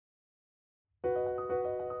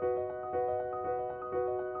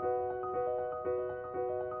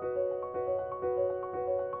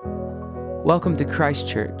Welcome to Christ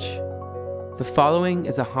Church. The following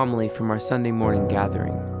is a homily from our Sunday morning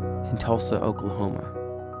gathering in Tulsa, Oklahoma.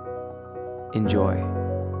 Enjoy.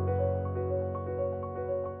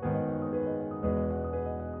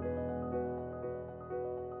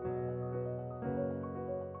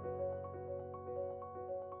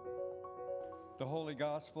 The Holy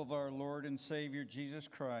Gospel of our Lord and Savior Jesus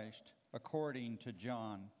Christ, according to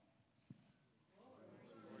John.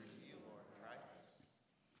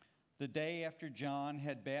 The day after John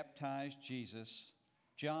had baptized Jesus,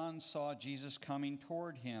 John saw Jesus coming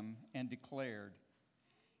toward him and declared,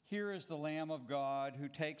 "Here is the Lamb of God who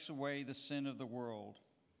takes away the sin of the world.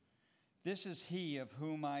 This is he of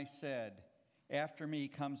whom I said, 'After me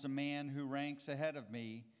comes a man who ranks ahead of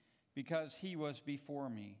me, because he was before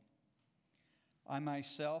me.' I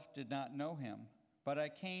myself did not know him, but I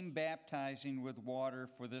came baptizing with water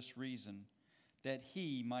for this reason, that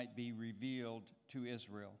he might be revealed to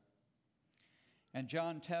Israel." And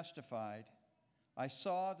John testified, "I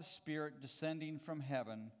saw the Spirit descending from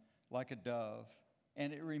heaven like a dove,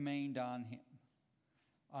 and it remained on him.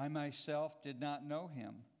 I myself did not know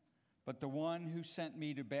him, but the one who sent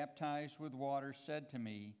me to baptize with water said to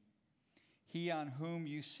me, 'He on whom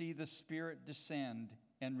you see the Spirit descend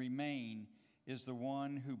and remain is the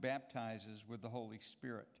one who baptizes with the Holy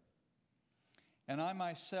Spirit.' And I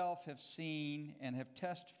myself have seen and have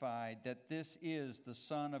testified that this is the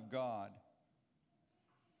Son of God."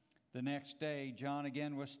 The next day, John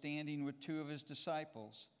again was standing with two of his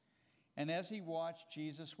disciples, and as he watched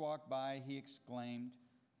Jesus walk by, he exclaimed,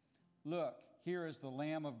 "Look, here is the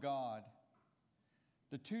Lamb of God."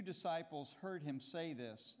 The two disciples heard him say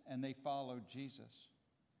this, and they followed Jesus.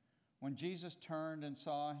 When Jesus turned and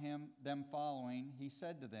saw them following, he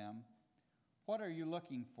said to them, "What are you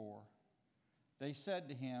looking for?" They said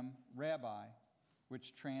to him, "Rabbi,"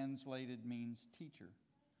 which translated means teacher,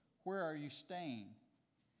 "where are you staying?"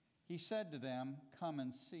 He said to them, "Come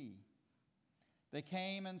and see." They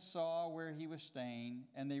came and saw where he was staying,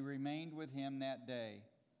 and they remained with him that day.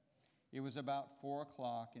 It was about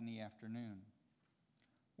 4:00 in the afternoon.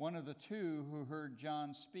 One of the two who heard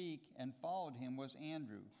John speak and followed him was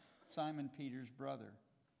Andrew, Simon Peter's brother.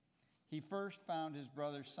 He first found his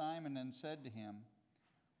brother Simon and said to him,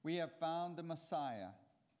 "We have found the Messiah,"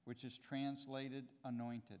 which is translated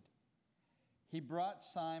anointed. He brought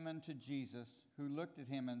Simon to Jesus, who looked at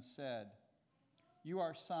him and said, "You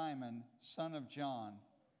are Simon, son of John.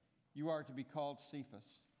 You are to be called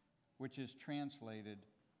Cephas," which is translated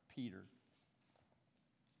Peter.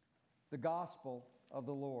 The Gospel of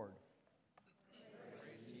the Lord.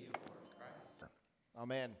 Praise to you, Lord Christ.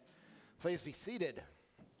 Amen. Please be seated.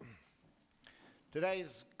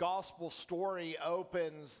 Today's gospel story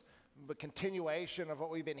opens the continuation of what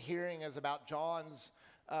we've been hearing is about John's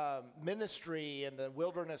ministry in the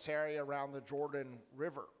wilderness area around the Jordan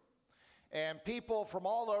River. And people from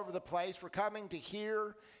all over the place were coming to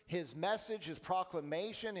hear his message, his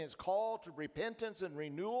proclamation, his call to repentance and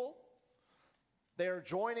renewal. They are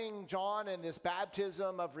joining John in this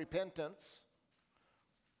baptism of repentance.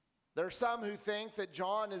 There are some who think that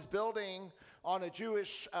John is building on a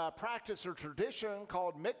Jewish practice or tradition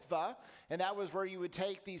called mikvah, and that was where you would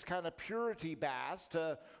take these kind of purity baths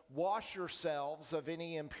to wash yourselves of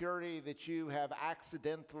any impurity that you have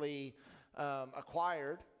accidentally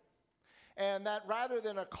acquired. And that rather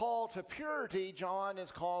than a call to purity, John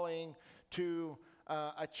is calling to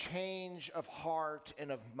a change of heart and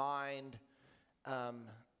of mind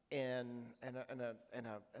in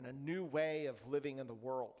a new way of living in the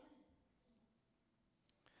world.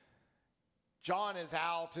 John is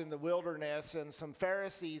out in the wilderness, and some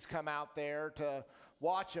Pharisees come out there to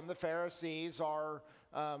watch him. The Pharisees are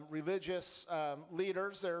religious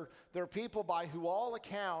leaders. They're people by who all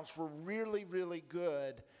accounts were really, really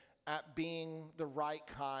good at being the right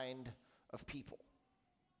kind of people.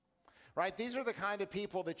 Right? These are the kind of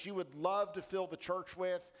people that you would love to fill the church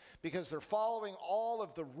with because they're following all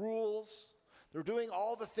of the rules. They're doing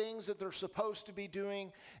all the things that they're supposed to be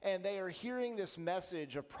doing, and they are hearing this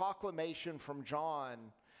message of proclamation from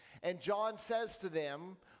John. And John says to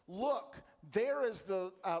them, "Look, there is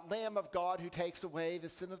the Lamb of God who takes away the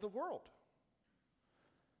sin of the world."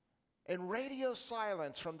 And radio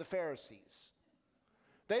silence from the Pharisees.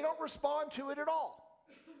 They don't respond to it at all.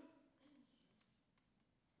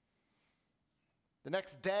 The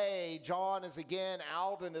next day, John is again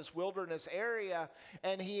out in this wilderness area,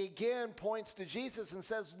 and he again points to Jesus and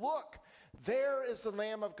says, "Look, there is the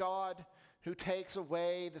Lamb of God who takes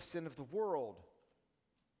away the sin of the world."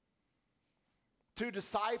 Two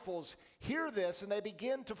disciples hear this, and they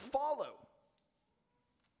begin to follow.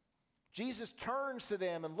 Jesus turns to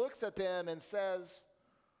them and looks at them and says,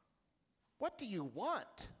 what do you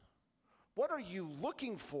want? What are you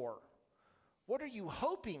looking for? What are you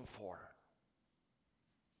hoping for?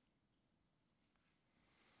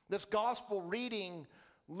 This gospel reading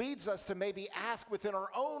leads us to maybe ask within our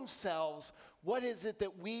own selves, what is it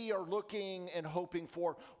that we are looking and hoping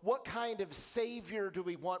for? What kind of Savior do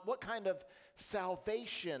we want? What kind of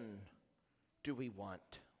salvation do we want?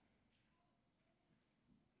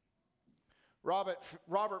 Robert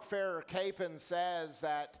Farrar Capon says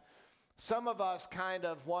that some of us kind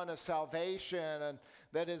of want a salvation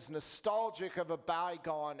that is nostalgic of a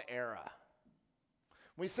bygone era.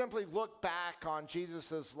 We simply look back on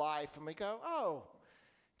Jesus' life and we go, oh,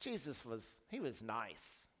 Jesus was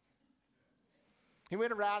nice. He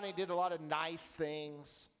went around and he did a lot of nice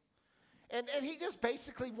things. And he just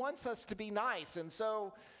basically wants us to be nice. And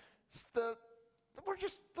so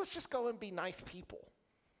let's just go and be nice people.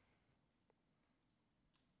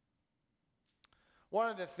 One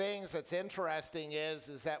of the things that's interesting is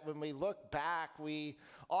that when we look back, we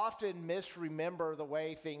often misremember the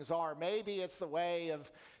way things are. Maybe it's the way of,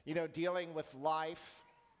 dealing with life.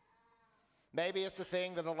 Maybe it's the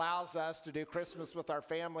thing that allows us to do Christmas with our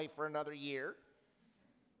family for another year.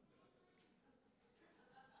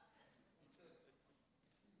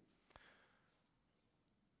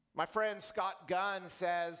 My friend Scott Gunn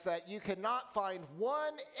says that you cannot find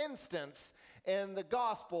one instance in the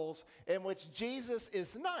Gospels in which Jesus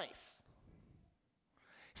is nice.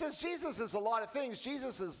 He says Jesus is a lot of things.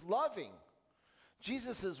 Jesus is loving.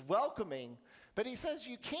 Jesus is welcoming. But he says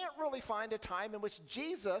you can't really find a time in which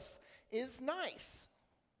Jesus is nice.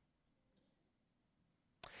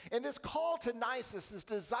 And this call to niceness, this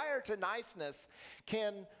desire to niceness,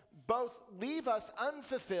 can both leave us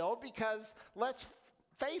unfulfilled because, let's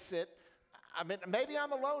face it, maybe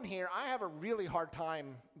I'm alone here. I have a really hard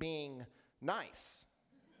time being nice.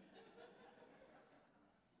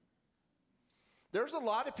 There's a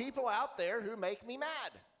lot of people out there who make me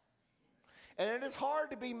mad. And it is hard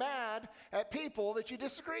to be mad at people that you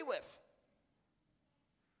disagree with.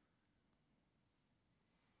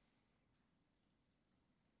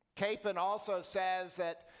 Capon also says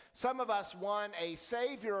that some of us want a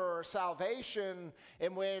Savior or salvation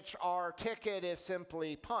in which our ticket is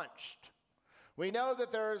simply punched. We know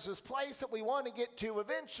that there's this place that we want to get to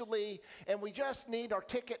eventually, and we just need our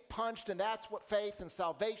ticket punched, and that's what faith and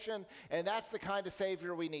salvation, and that's the kind of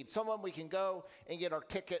Savior we need. Someone we can go and get our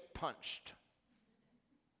ticket punched.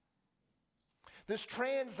 This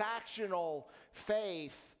transactional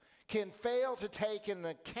faith can fail to take into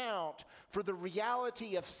account for the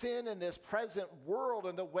reality of sin in this present world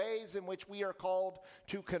and the ways in which we are called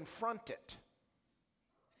to confront it.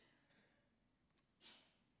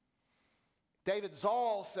 David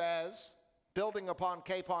Zoll says, building upon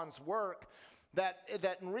Capon's work, that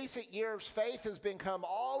in recent years, faith has become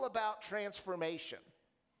all about transformation.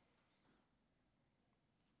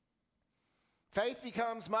 Faith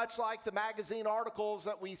becomes much like the magazine articles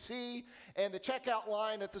that we see in the checkout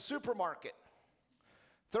line at the supermarket.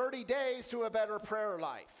 30 days to a better prayer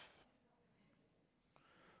life.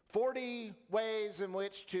 40 ways in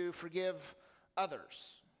which to forgive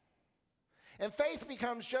others. And faith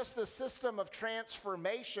becomes just the system of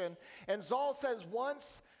transformation. And Zoll says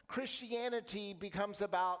once Christianity becomes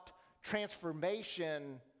about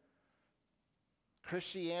transformation,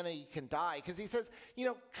 Christianity can die. Because he says,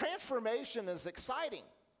 transformation is exciting.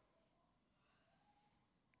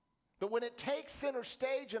 But when it takes center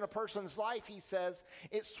stage in a person's life, he says,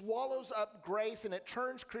 it swallows up grace and it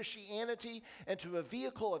turns Christianity into a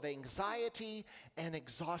vehicle of anxiety and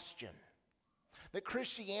exhaustion. That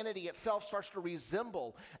Christianity itself starts to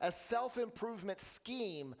resemble a self-improvement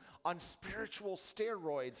scheme on spiritual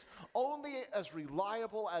steroids, only as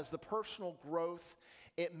reliable as the personal growth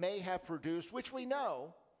it may have produced, which we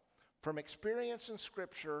know from experience in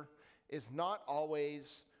Scripture is not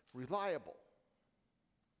always reliable.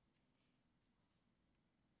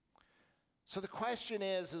 So the question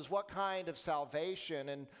is what kind of salvation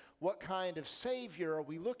and what kind of Savior are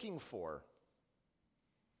we looking for?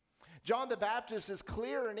 John the Baptist is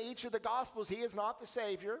clear in each of the Gospels. He is not the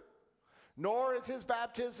Savior, nor is his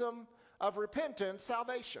baptism of repentance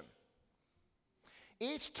salvation.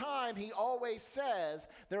 Each time he always says,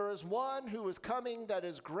 there is one who is coming that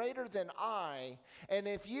is greater than I, and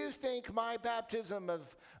if you think my baptism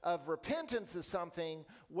of repentance is something,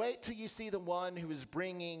 wait till you see the one who is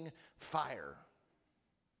bringing fire.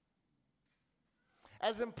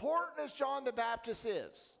 As important as John the Baptist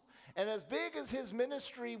is, and as big as his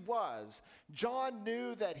ministry was, John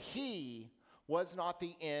knew that he was not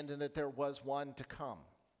the end and that there was one to come.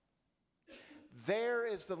 There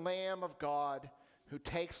is the Lamb of God who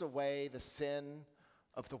takes away the sin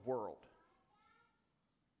of the world.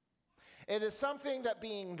 It is something that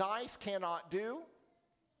being nice cannot do.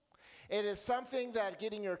 It is something that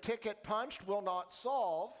getting your ticket punched will not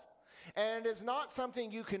solve. And it is not something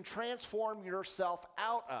you can transform yourself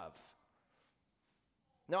out of.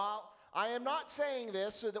 Now, I am not saying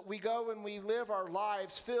this so that we go and we live our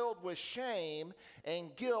lives filled with shame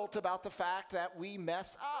and guilt about the fact that we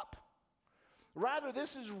mess up. Rather,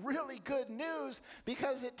 this is really good news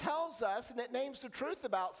because it tells us, and it names the truth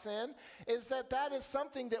about sin, is that that is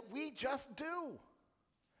something that we just do.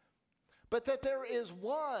 But that there is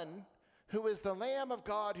one who is the Lamb of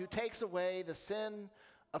God who takes away the sin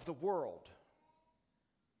of the world.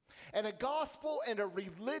 And a gospel and a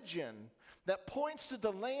religion that points to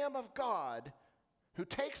the Lamb of God who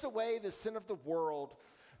takes away the sin of the world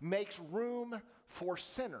makes room for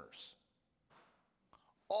sinners.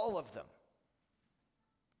 All of them.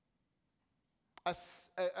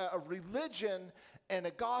 A religion and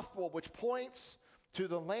a gospel which points to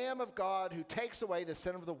the Lamb of God who takes away the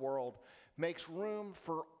sin of the world makes room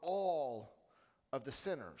for all of the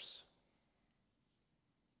sinners.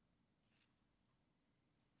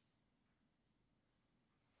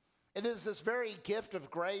 It is this very gift of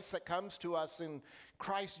grace that comes to us in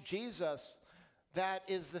Christ Jesus that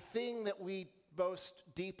is the thing that we most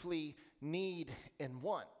deeply need and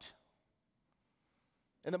want.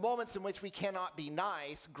 In the moments in which we cannot be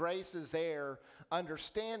nice, grace is there,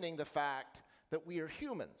 understanding the fact that we are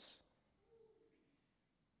humans.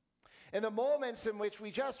 In the moments in which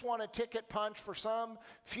we just want a ticket punch for some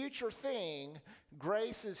future thing,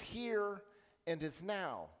 grace is here and is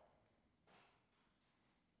now.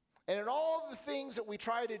 And in all the things that we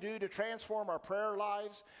try to do to transform our prayer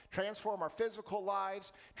lives, transform our physical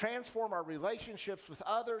lives, transform our relationships with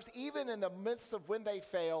others, even in the midst of when they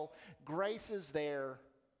fail, grace is there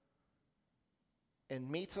and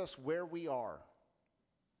meets us where we are.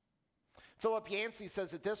 Philip Yancey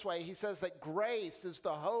says it this way. He says that grace is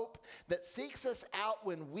the hope that seeks us out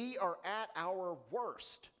when we are at our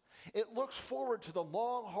worst. It looks forward to the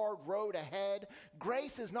long, hard road ahead.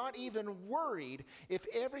 Grace is not even worried if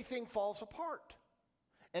everything falls apart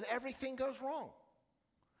and everything goes wrong.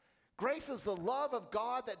 Grace is the love of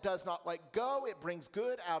God that does not let go. It brings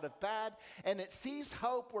good out of bad, and it sees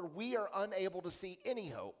hope where we are unable to see any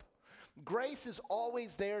hope. Grace is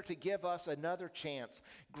always there to give us another chance.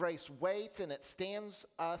 Grace waits and it stands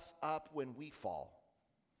us up when we fall.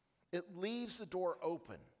 It leaves the door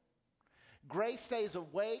open. Grace stays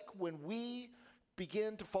awake when we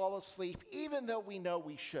begin to fall asleep, even though we know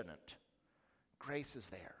we shouldn't. Grace is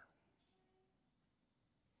there.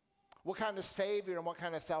 What kind of Savior and what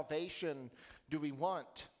kind of salvation do we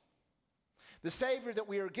want? The Savior that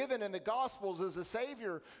we are given in the Gospels is a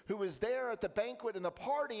Savior who is there at the banquet and the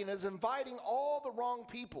party and is inviting all the wrong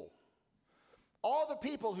people. All the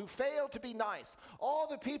people who fail to be nice. All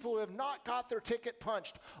the people who have not got their ticket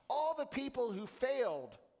punched. All the people who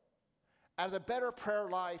failed at a better prayer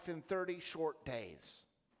life in 30 short days.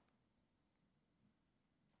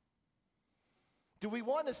 Do we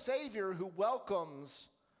want a Savior who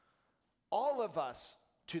welcomes all of us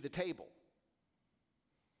to the table?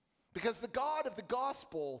 Because the God of the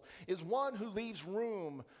gospel is one who leaves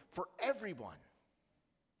room for everyone.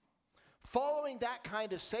 Following that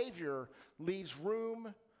kind of Savior leaves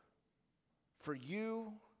room for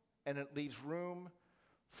you, and it leaves room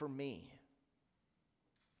for me.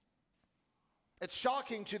 It's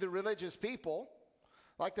shocking to the religious people,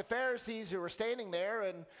 like the Pharisees who were standing there,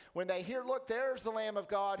 and when they hear, look, there's the Lamb of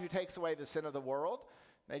God who takes away the sin of the world,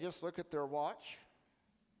 they just look at their watch.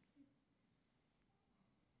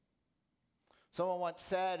 Someone once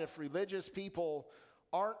said, if religious people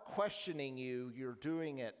aren't questioning you, you're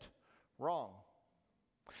doing it wrong.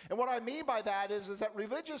 And what I mean by that is that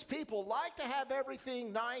religious people like to have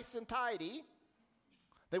everything nice and tidy.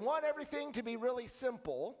 They want everything to be really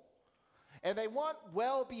simple. And they want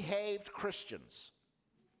well-behaved Christians.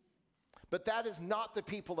 But that is not the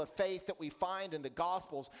people of faith that we find in the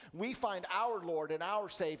Gospels. We find our Lord and our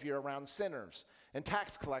Savior around sinners and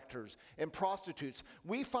tax collectors and prostitutes.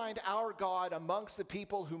 We find our God amongst the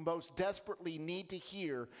people who most desperately need to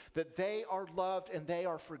hear that they are loved and they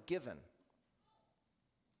are forgiven.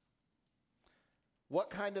 What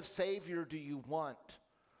kind of Savior do you want?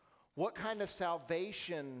 What kind of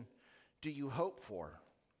salvation do you hope for?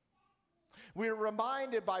 We're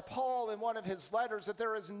reminded by Paul in one of his letters that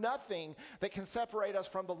there is nothing that can separate us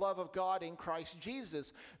from the love of God in Christ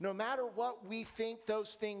Jesus. No matter what we think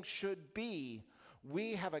those things should be,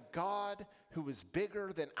 we have a God who is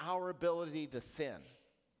bigger than our ability to sin.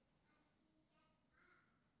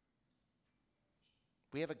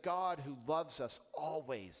 We have a God who loves us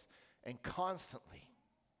always and constantly.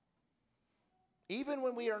 even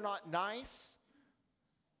when we are not nice,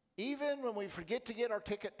 even when we forget to get our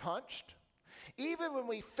ticket punched, even when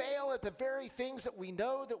we fail at the very things that we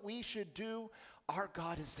know that we should do, our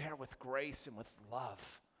God is there with grace and with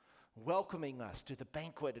love, welcoming us to the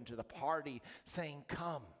banquet and to the party, saying,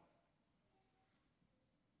 come.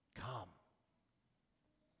 Come.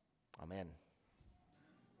 Amen.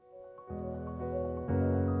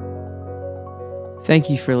 Thank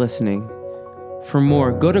you for listening. For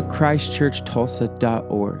more, go to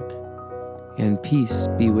christchurchtulsa.org, and peace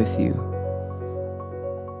be with you.